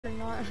or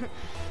not.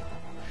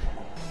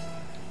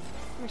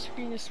 My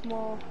screen is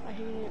small. I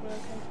hate it, but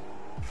okay.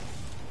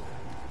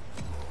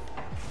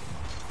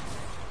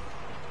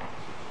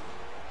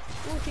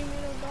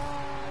 Ultimate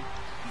dog.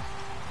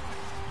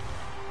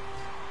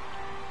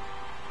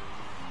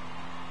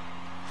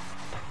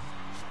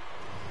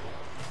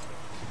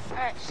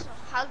 Alright, so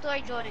how do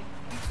I join it?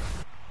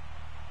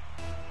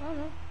 I don't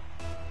know.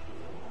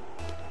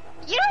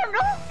 You don't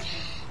know?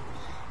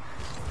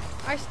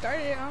 I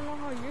started it. I don't know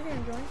how you're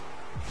gonna join.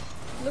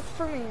 Look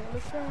for me.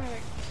 Look for me.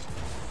 Like,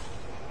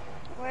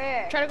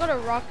 Where? try to go to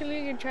Rocket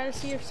League and try to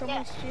see if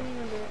someone's streaming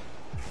under it.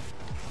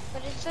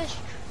 But it says,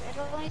 it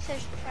only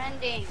says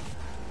trending.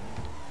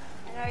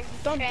 And are you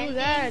Don't trending? do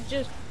that.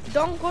 Just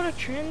don't go to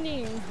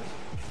trending.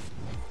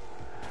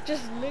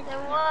 Just look.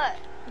 Then what?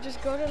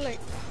 Just go to like.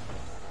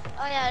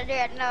 Oh yeah,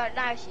 there. No,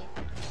 now I see.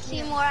 See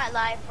Yeah. more at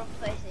live from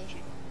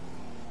PlayStation.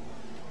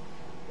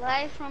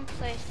 Live from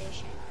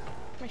PlayStation.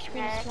 My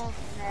screen is small.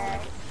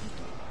 Next.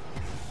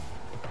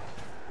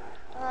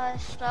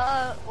 So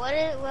what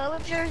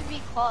would yours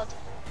be called?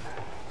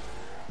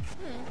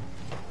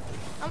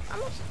 I'm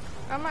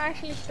gonna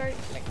actually start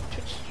like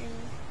Twitch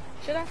streaming.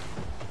 Should I?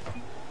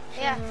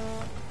 Yeah.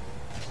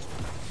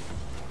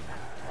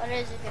 What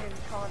is it gonna be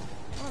called?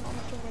 I don't know. I'm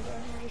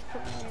just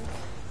put my name.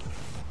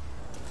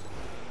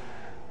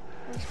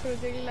 I'll just put a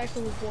daily life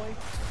of a boy.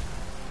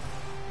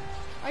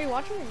 Are you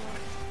watching or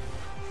not?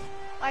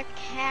 I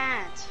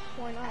can't.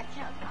 Why not? I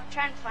can't. I'm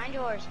trying to find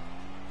yours.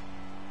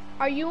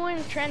 Are you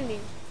in trending?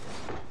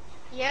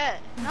 Yeah.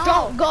 No.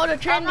 Don't go to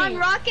trending. I'm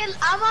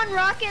on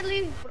Rocket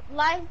League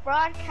live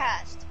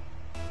broadcast.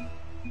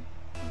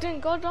 Then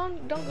don't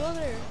go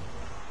there.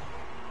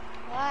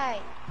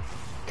 Why?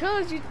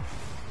 Cause you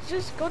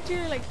just go to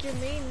your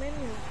main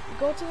menu.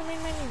 Go to the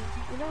main menu.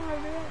 You know how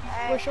to do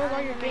that? Where it shows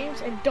all your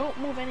games and don't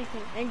move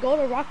anything. And go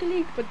to Rocket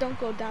League, but don't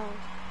go down.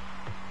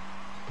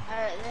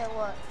 Alright, then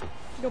what?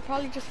 You'll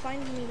probably just find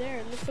me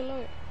there. Look below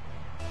it.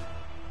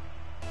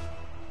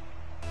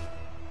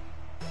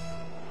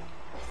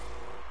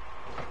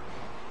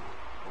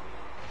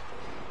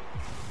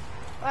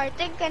 I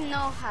think I know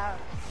how.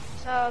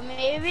 So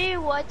maybe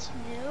what's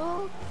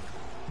new?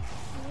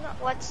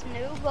 What's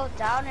new? Go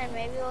down and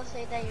maybe we'll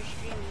say that you're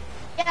streaming.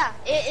 Yeah,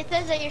 it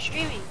says that you're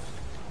streaming.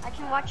 I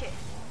can watch it.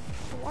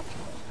 Watch it.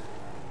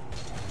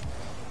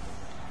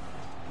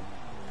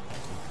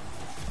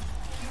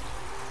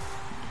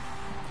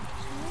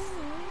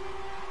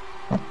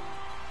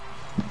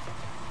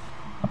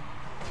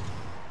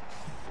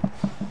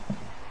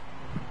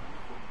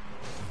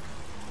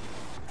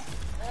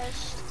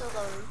 Still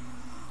loading.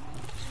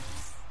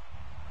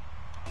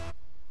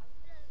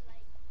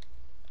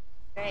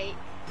 Great.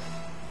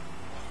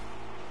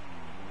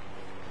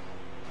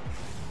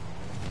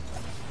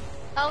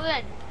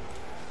 Celvin.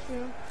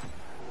 Yeah.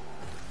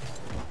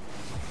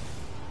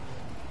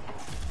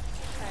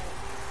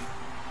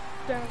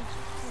 Down.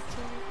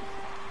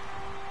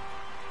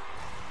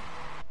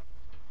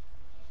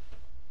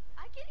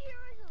 I can hear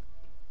myself.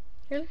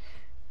 Really?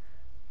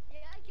 Yeah,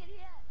 I can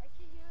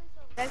hear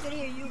myself. I can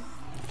hear you.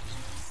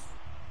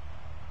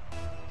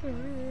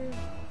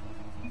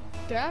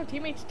 Damn,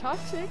 teammates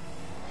toxic.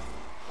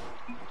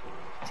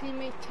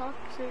 Teammate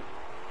toxic.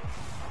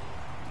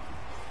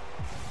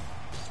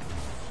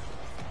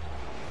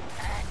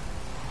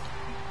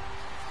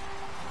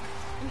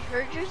 You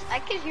heard yours? I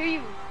can hear you.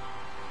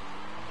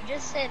 You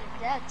just said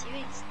that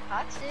teammate's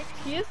toxic.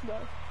 He is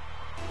though.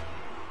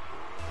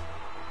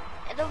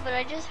 I know, but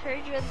I just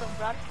heard you in the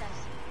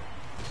broadcast.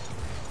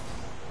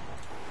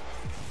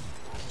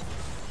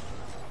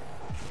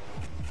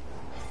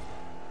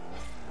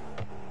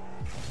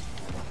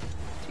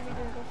 Teammate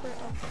didn't go for it.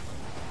 Oh.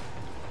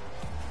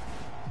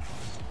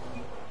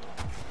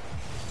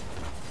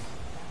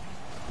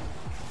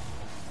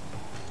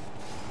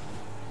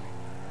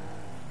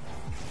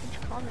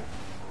 Which comment?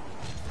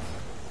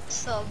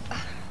 Sub.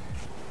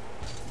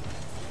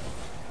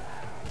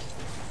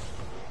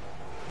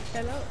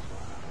 Hello.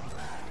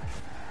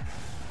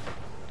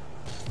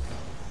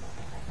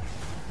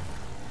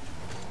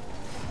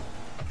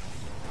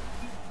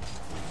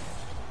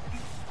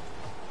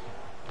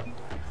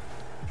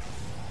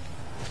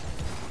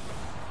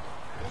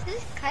 This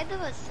is kind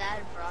of a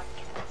sad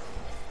broadcast.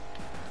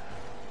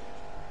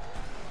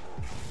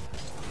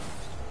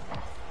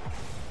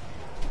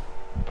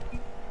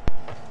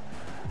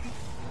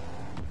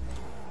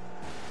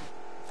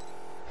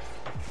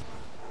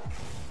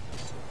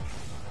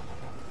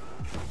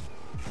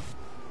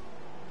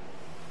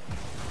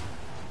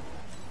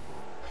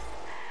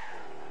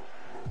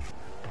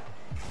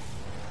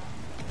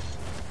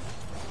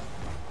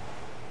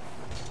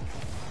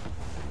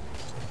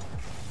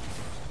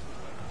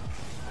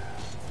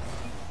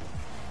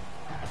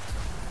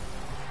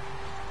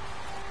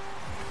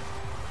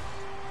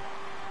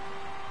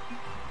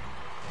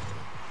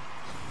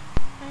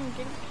 I'm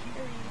getting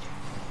carried.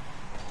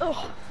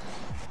 Ugh.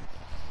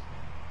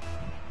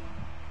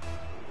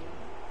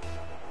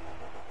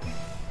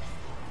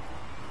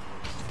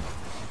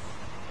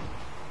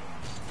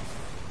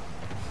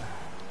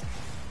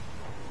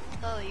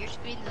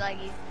 screen's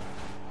laggy.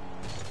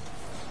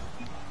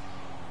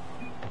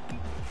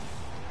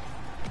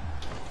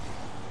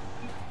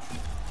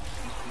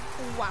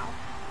 Wow.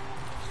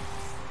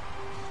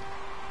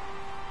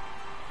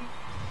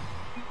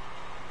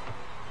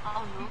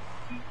 Oh no.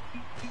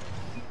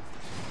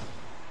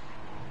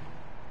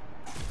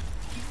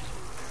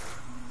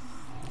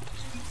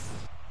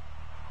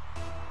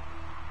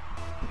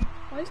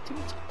 Why is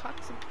Timmy so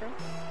toxic, bro?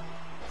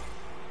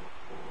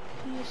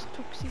 He is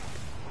toxic.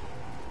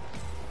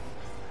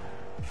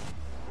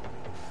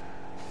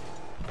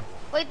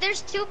 Wait,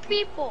 there's two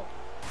people.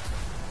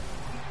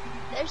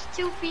 There's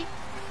two people.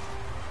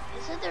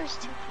 Is it there's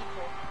two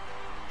people?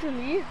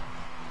 Really?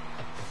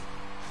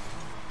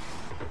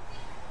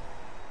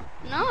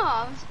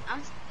 No,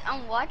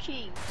 I'm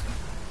watching.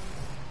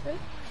 Okay.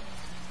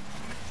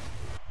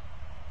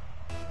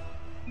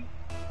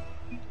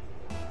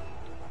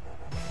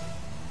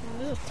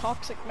 This is a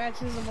toxic match.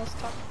 This is the most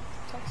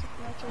toxic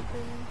match I've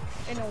been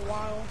in a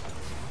while.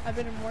 I've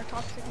been in more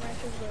toxic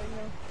matches, but you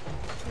know,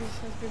 this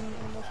has been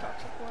the most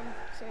toxic one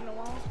say in a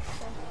while.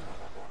 So,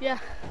 yeah,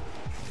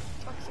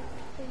 toxic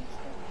things.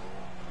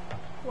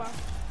 Wow.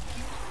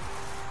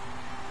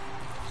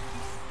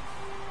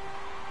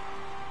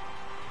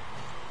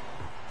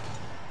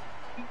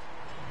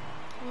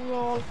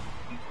 Lol.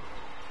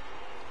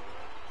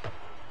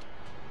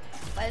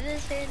 Why did it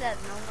say that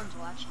no one's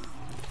watching?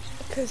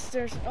 Because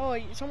there's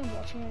someone's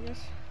watching, I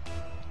guess. I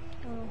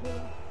don't know who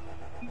though.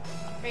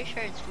 I'm pretty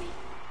sure it's me.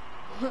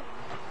 I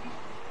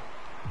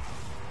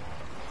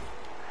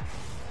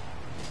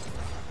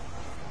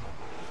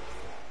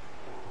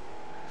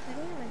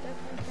think my dad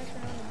went back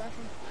around the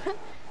bathroom.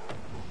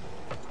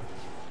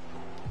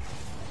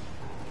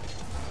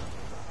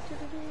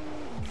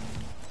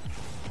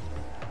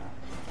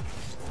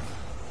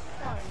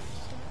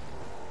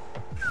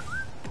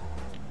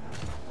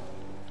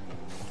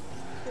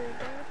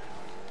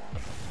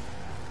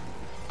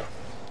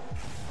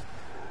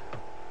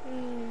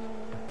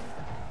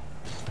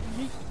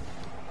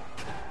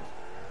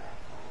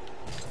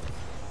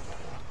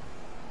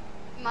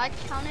 Am I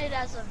counted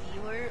as a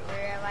viewer, or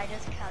am I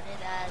just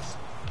counted as...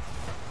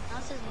 Now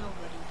it says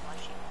nobody's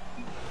watching.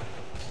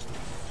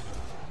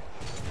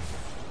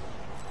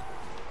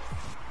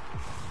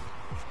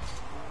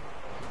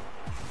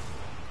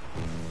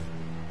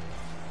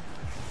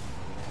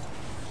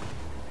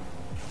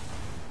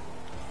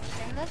 The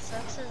thing that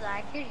sucks is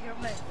I can hear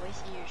my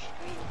voice in your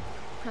stream.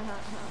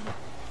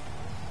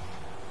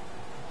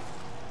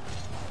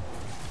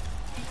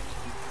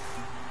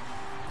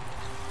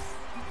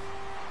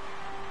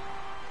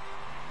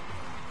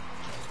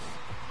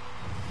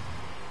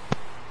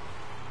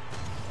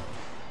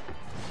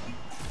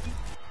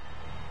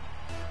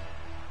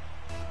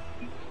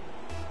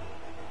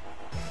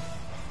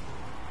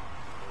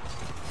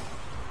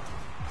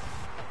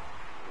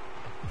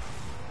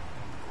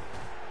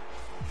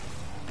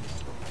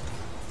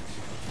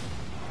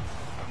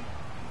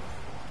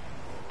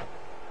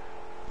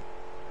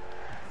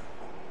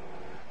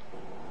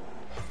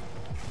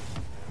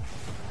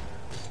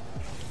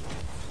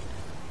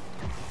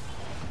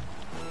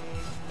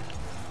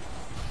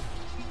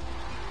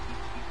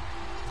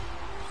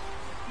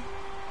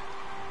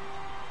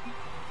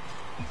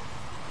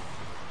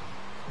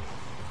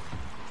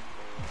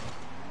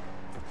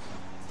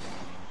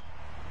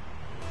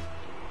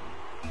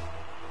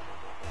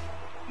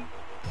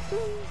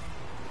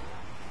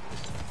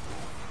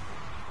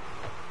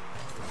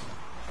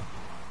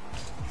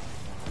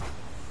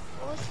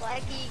 Oh, it's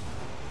laggy.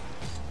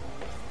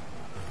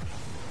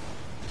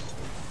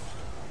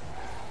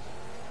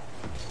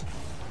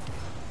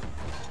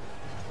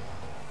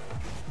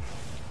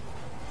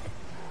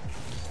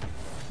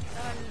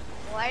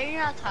 Why are you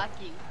not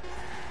talking?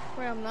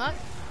 Wait, I'm not?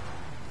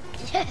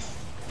 Yes,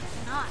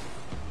 you're not.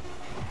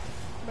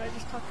 But I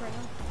just talked right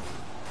now.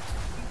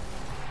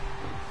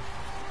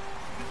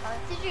 How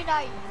did you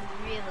not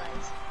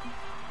realize?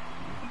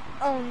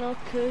 Oh no,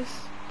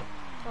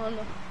 oh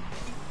no.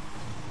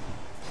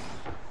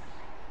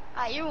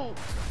 Ah, you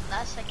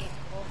last second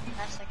goal,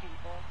 basically.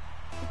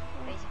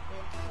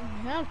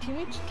 Yeah,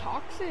 teammates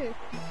toxic.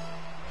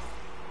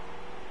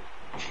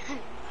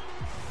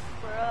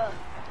 Bruh.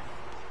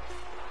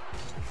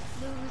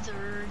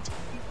 Losers.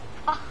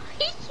 Oh,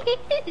 he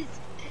is!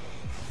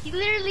 He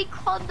literally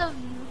called them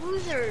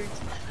losers.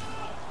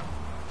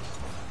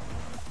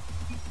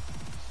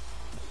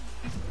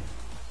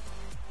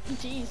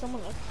 Gee,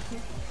 someone left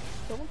here.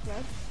 Someone's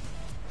mad.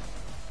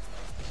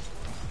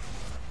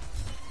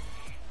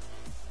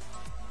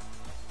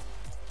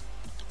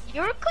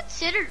 You're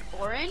considered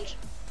orange?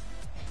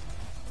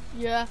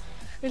 Yeah,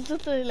 it's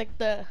just like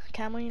the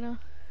camo, you know.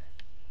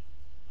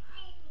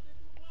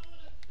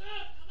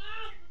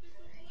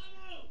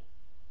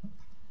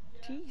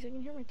 Jeez, I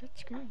can hear my touch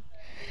screen.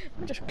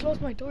 I just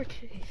closed my door,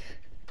 jeez.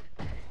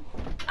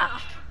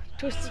 Ah,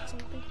 twisted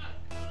something.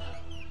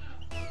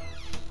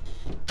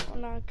 I'm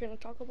not gonna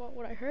talk about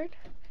what I heard.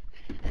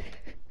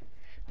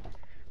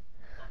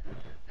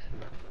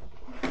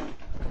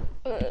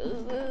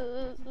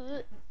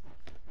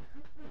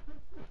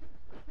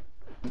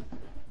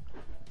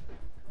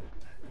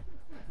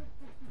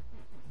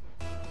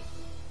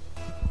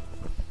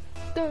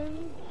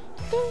 Dun,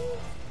 dun.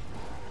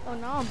 Oh,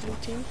 now I'm blue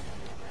team.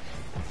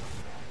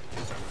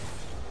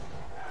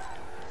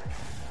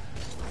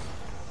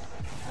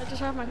 I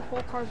just have my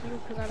whole car blue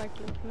because I like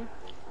blue.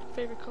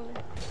 Favorite color.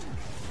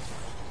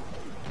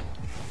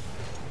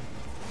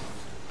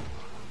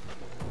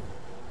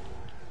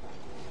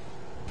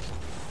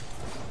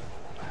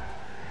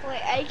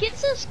 Wait, I can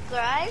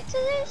subscribe to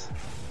this?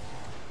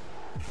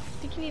 I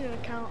think you need an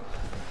account.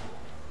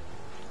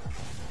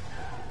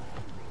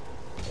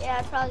 Yeah,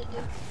 I probably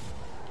do.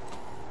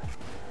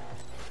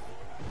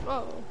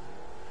 Whoa.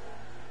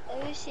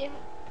 Let me see if...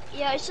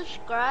 Yeah, I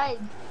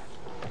subscribed.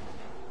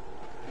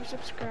 You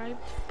subscribed?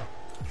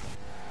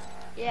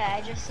 Yeah,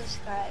 I just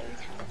subscribed.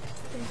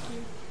 Thank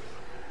you.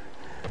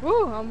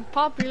 Woo, I'm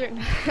popular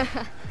now.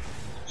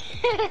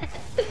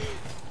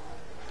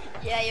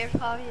 Yeah, you're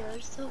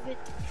popular, so good.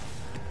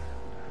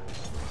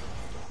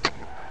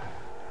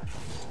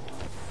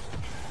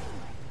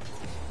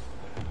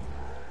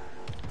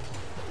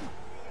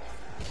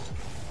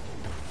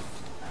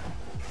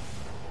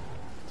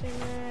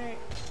 Teammate.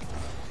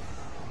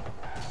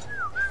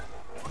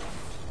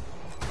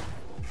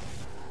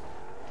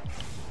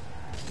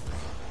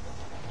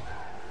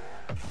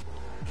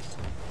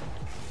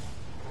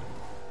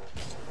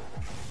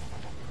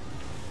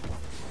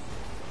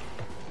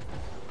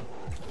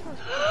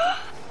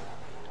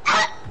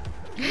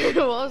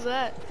 What was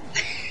that?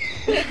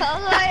 That's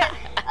why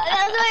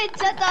it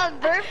said I'm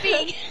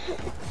burping.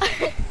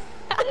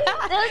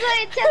 That's why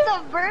it said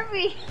I'm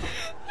burping.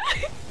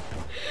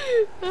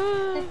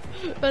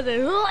 But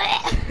then,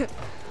 what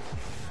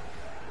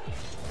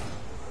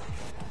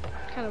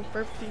kind of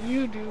burp do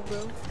you do,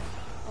 bro?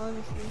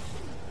 Honestly.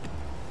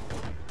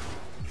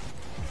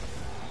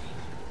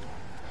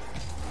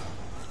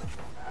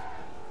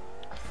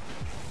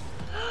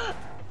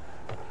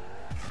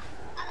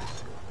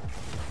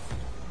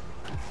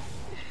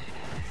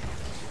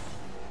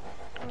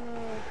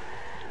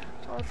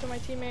 Talk to my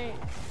teammate.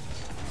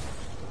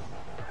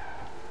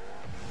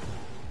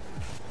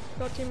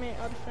 Go teammate,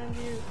 I'll defend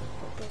you.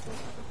 Go, go,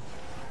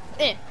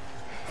 go. Eh!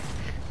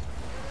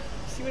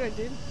 See what I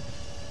did?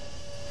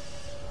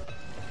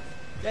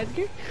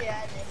 Edgar?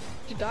 Yeah, I did.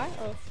 Did you die?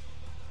 Oh.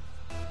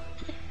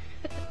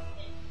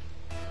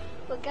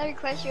 What kind of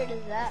question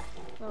is that?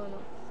 Oh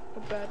no. A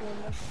bad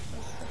one, that's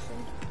the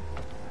thing.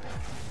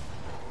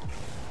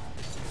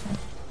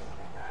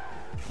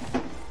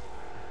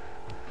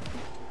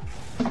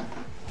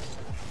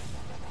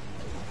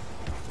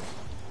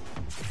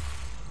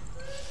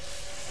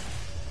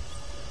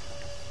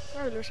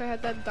 I wish I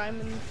had that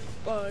diamond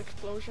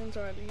explosions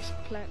or at least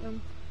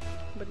platinum,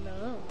 but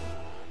no.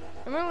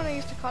 Remember when I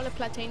used to call it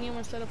platanium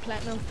instead of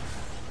platinum?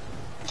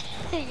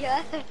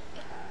 Yeah.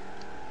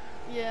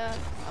 Yeah,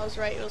 I was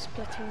right, it was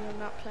platinum,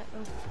 not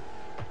platinum.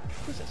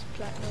 Who says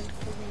platinum?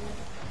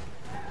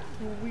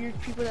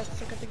 Weird people that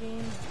suck at the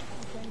game.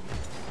 Okay.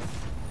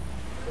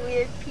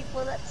 Weird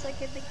people that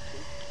suck at the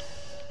game.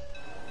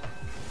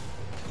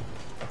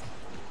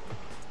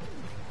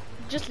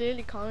 Just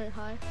literally comment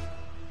hi.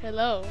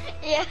 Hello.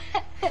 Yeah.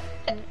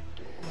 Oh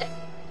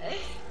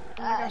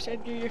my gosh,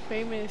 Edgar, you're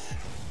famous.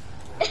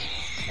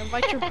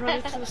 Invite your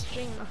brother to the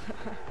stream.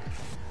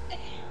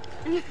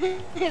 But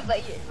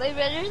my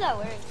brother's at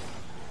work.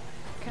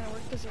 What kind of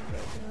work does your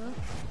brother do?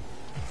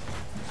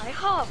 I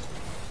hop.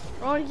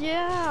 Oh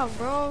yeah,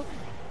 bro.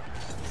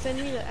 Send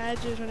me the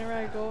address whenever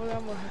I go over there.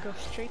 I'm gonna go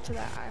straight to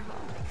that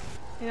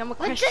IHOP. And I'm gonna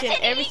question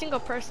every single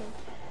person.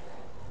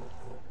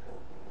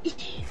 He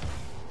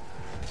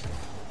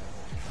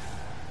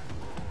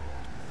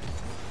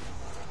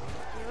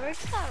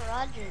works at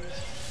Rogers.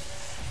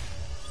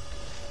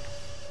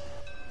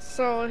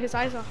 So his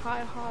eyes are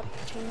IHOP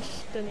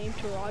changed the name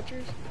to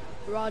Rogers?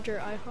 Roger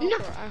IHOP No.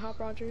 or IHOP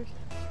Rogers?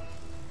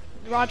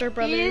 Roger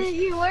Brothers.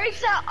 He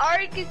works at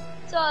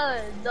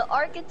Arkansas. The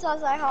Arkansas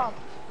IHOP.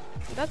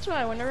 That's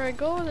why whenever I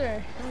go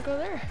there, I'm gonna go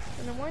there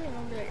in the morning.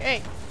 I'll be like,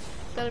 hey,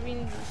 instead of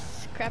eating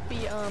this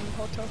crappy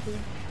hotel food,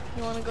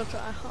 you wanna go to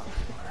IHOP?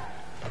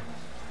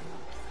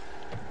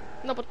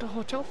 No, but the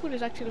hotel food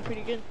is actually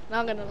pretty good.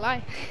 Not gonna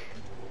lie.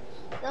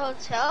 The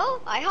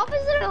hotel? IHOP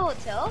isn't a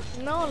hotel?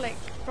 No, like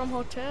from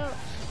hotel.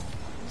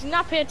 Did you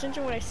not pay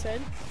attention to what I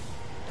said?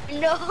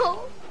 No.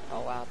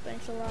 Oh wow,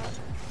 thanks a lot.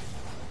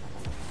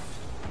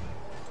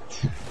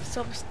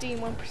 Self-esteem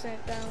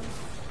 1% down.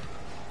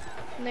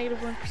 Negative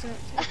 1%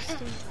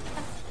 self-esteem.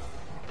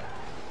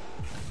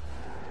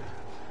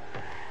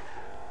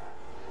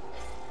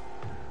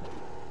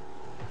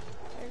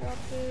 I got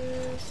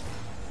this.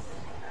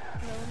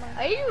 Never mind.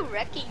 Are you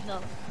wrecking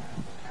them?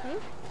 Hmm?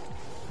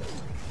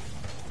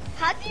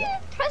 How do you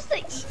press the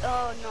E?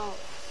 Oh no.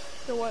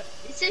 The what?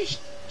 It's a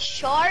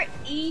short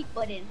E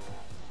button.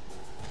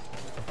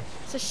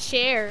 It's a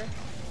share.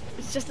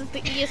 It's just that the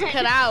E is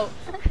cut out.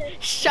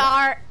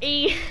 Shar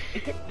E.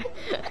 It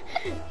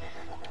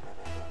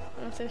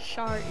says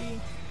Shar E.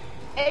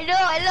 I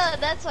know.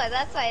 That's why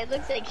it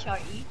looks like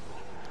short E.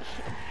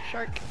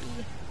 Shark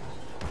E.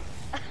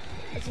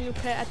 That's a new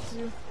pet at the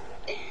zoo.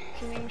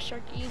 His name is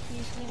Shark E.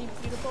 He's really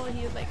beautiful.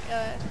 He's like,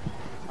 I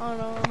don't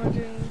know,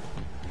 190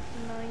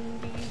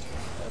 90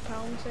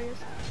 pounds, I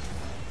guess.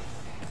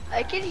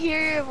 I can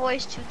hear your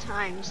voice 2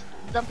 times.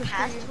 The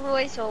past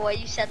voice, or what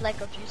you said like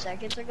a few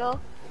seconds ago,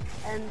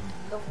 and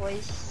the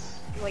voice,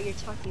 what you're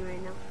talking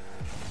right now.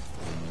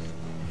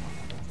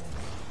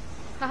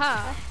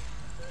 Haha!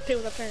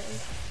 Tables up turn.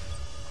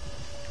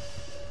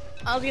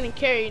 I was getting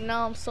carried,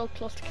 now I'm so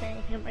close to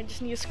carrying him. I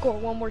just need to score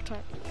one more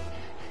time.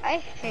 I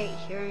hate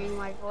hearing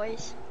my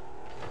voice.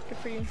 Good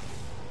for you.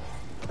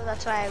 So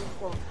that's why I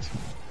won't.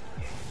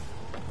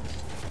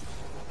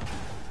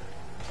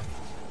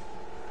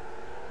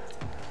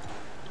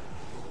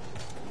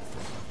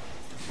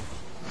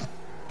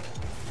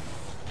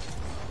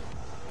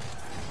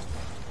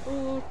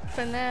 Ooh,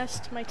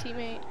 finessed my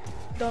teammate.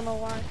 Don't know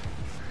why.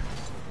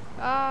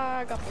 Ah,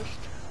 I got pushed.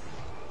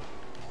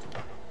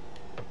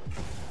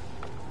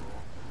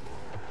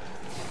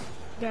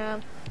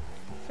 Damn.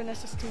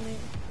 Finesse his teammate.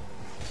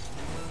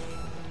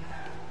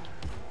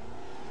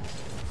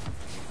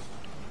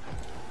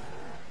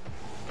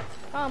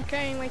 Oh, I'm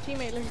carrying my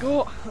teammate. Let's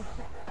go.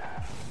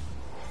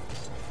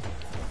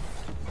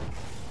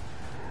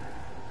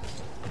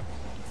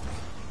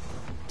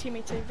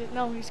 Teammate saved it.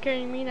 No, he's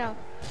carrying me now.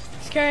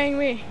 He's carrying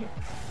me.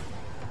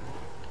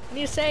 I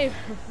need to save.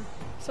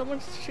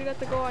 Someone shoot at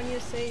the goal. I need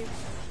to save.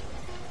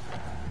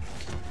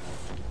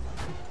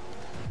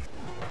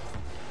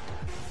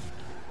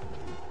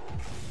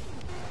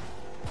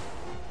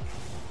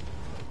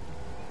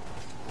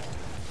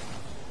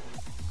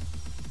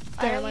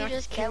 Why don't you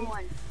just get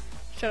one?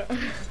 Shut up.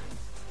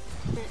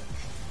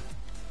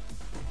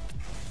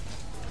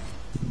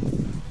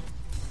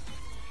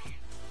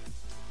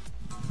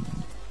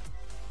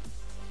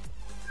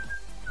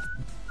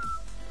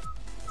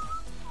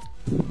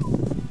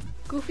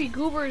 Goofy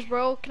Goobers,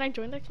 bro. Can I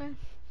join that clan?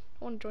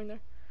 I want to join there.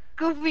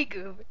 Goofy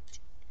Goober.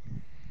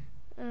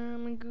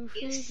 I'm a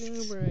Goofy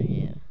Goober,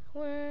 yeah.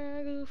 We're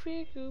a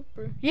Goofy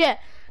Goober. Yeah!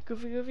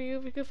 Goofy, Goofy,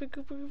 Goofy, Goofy,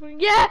 Goofy, Goofy.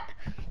 Yeah!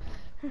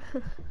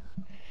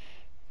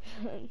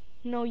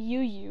 No,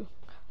 you.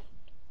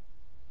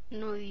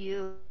 No,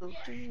 you.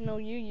 No,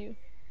 you.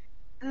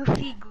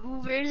 Goofy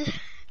Goobers.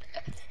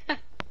 That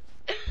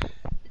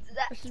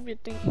should be a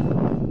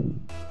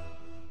thing.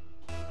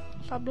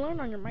 Stop blowing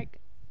on your mic.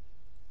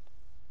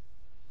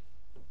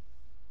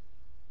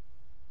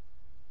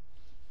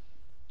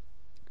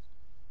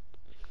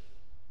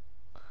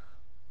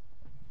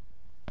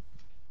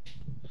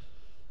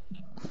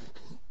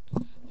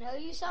 No,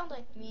 you sound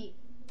like me.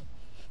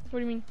 What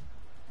do you mean?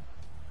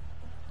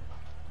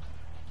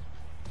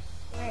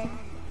 Wait,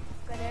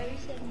 whatever you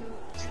said, no.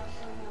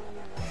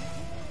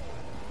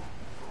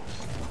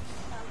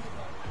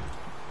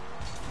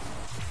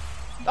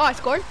 Oh, I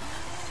scored?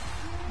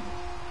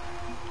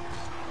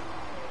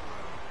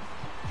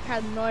 I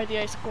had no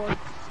idea I scored.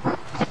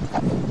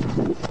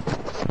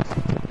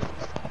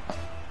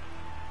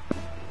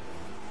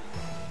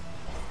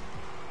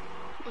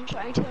 I'm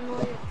trying to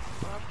annoy you.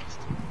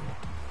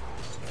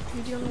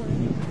 You don't know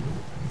anything.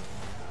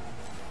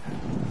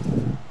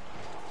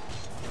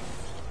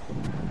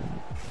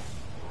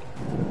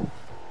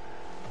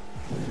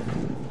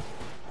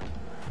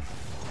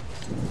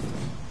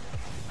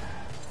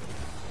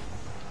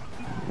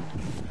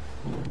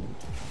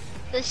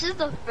 This is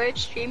the first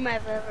stream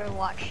I've ever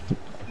watched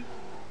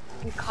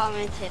and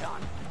commented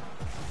on.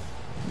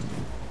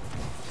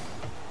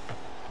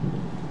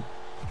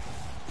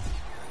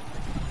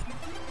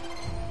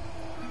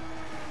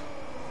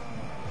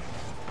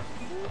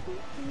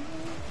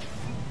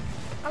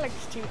 I like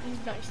this team.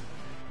 He's nice.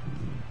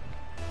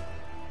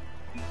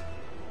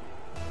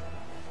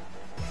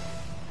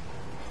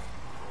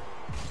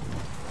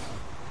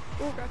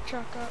 Ooga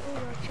chaka,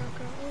 ooga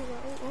chaka, ooga,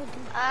 ooga.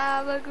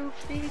 I'm a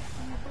goofy.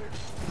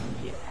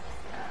 Yeah.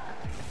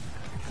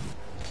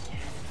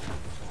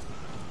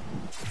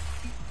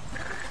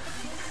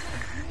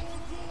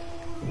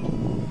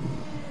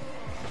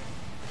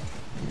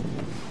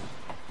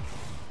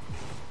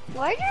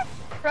 Why is your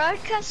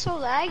broadcast so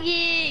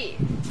laggy?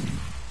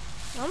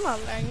 I'm not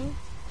lagging.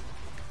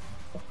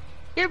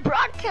 Your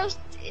broadcast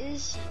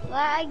is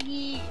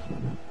laggy.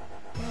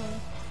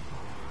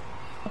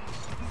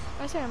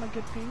 I say I'm a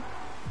good ping.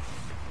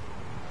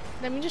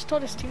 Then we just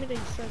told his teammate that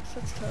he sucks.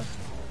 That's tough.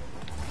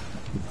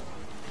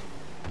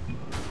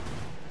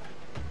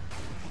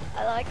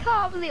 I like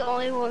how I'm the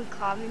only one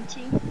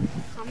commenting.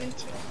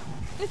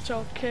 It's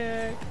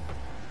okay.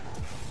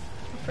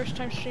 First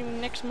time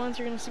streaming next month,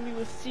 you're gonna see me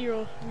with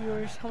 0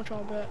 viewers. How much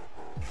I'll bet?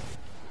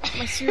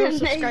 My 0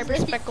 subscriber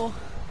speckle.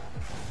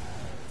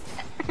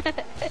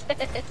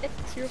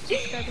 0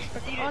 subscriber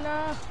speckle. Oh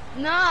no!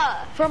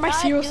 Nah. For my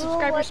 0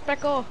 subscriber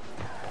speckle.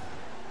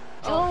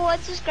 Do a 1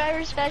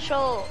 subscriber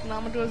special. No,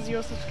 I'm gonna do a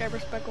 0 subscriber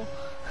speckle.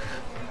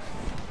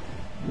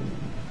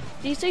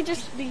 Did you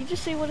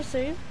just say what to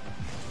save?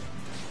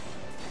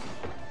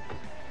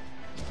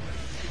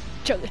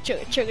 Chugga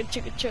chugga chugga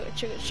chugga chugga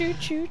chugga choo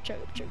choo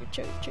chugga chugga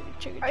chugga chugga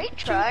chugga. Are you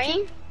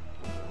trying?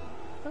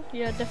 Huh?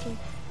 Yeah, definitely.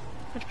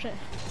 100%.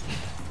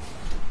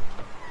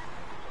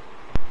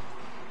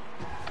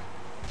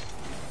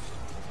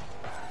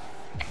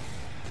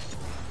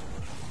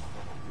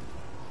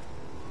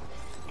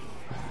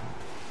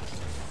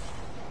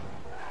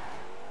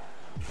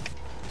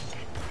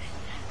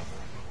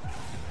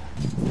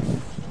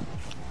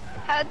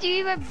 How do you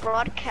even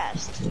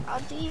broadcast? How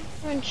do you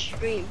even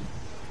stream?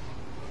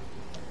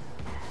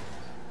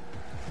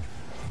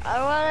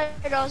 I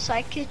want to know so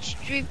I can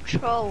stream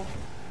troll.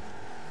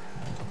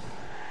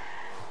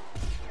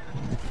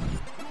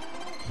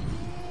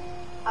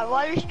 I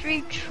want to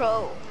stream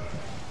troll.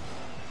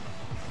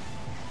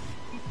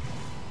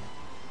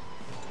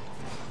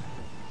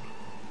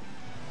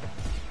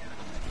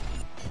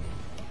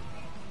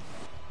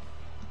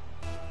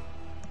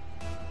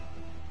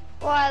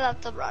 Well, I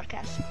love the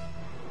broadcast.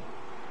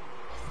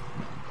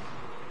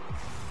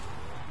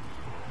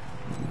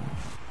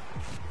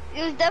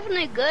 It was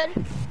definitely good.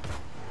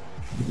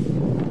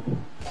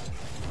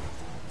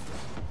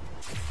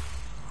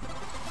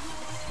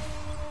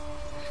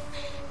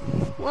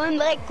 One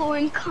like,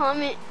 one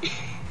comment.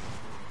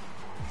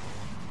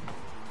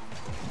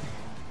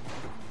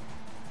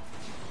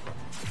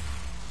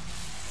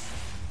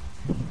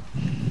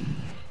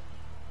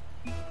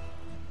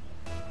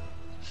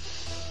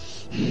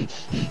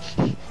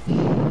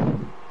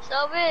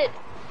 Selvin!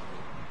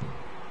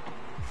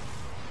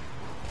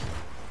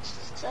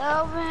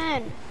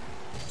 Selvin!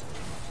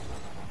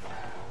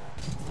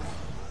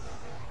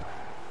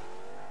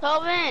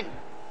 Selvin!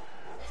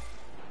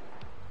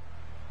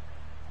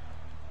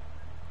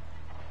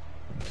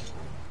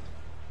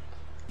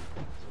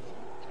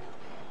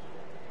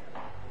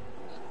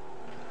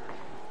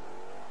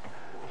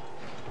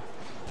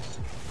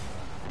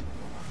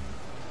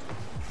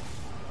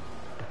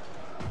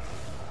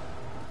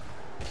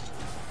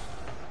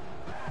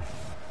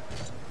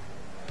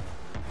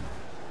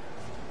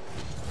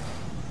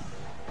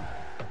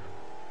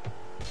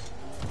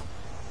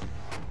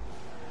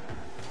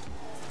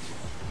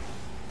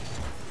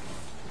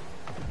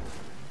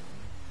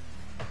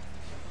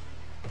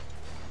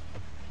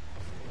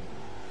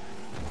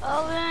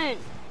 Selvin!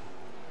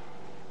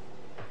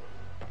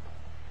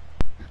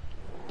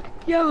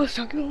 Yeah, I was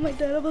talking with my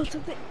dad about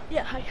something.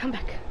 Yeah, hi, I'm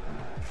back.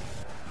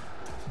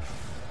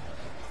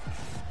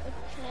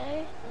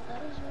 Okay,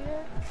 that was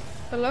weird.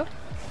 Hello?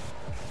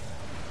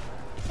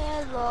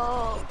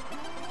 Hello.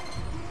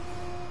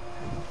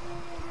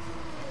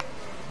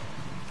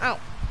 Ow.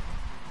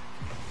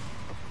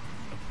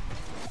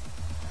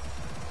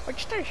 Why'd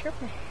you start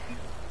sharpening?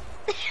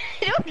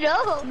 I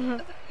don't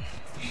know.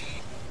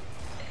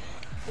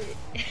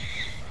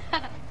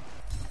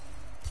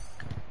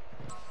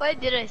 Why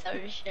did I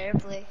start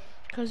sharply?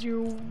 Cause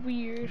you're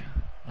weird.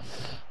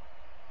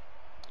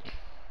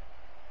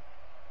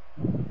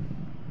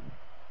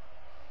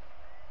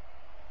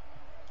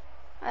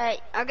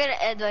 Alright, I'm gonna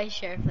end my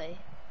sharply.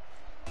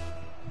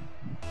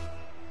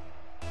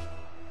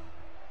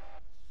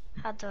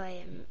 How do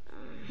I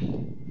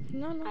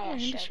No, I I am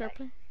end the sharp.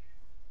 sharpening.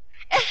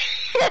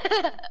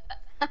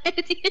 I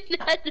did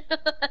not know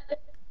that.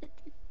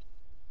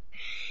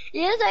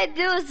 Yes, I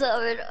do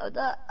something.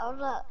 I'm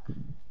not.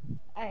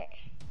 Alright.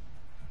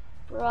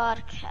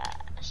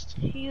 Broadcast.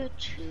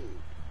 YouTube.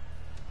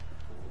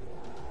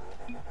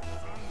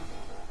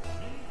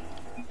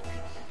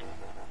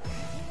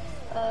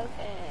 Okay.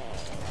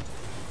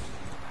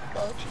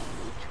 Go to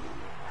YouTube.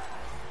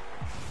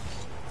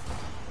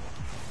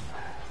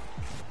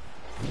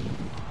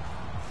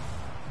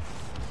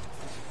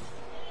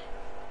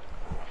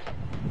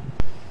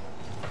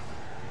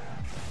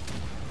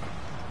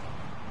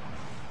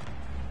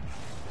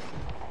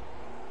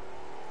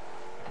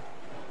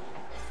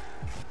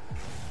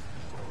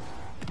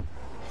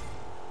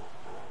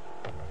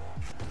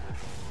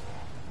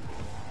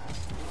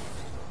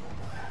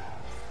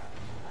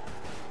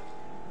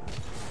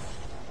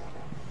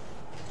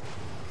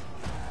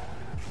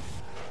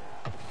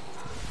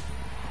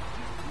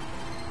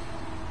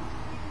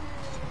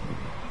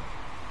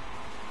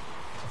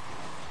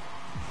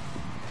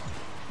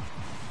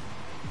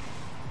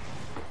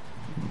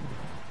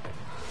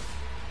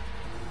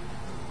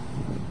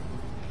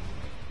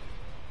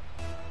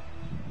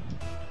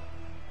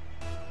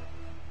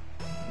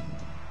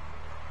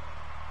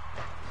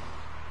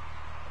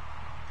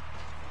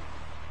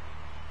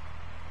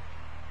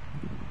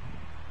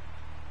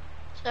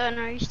 Seven,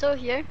 are you still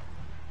here?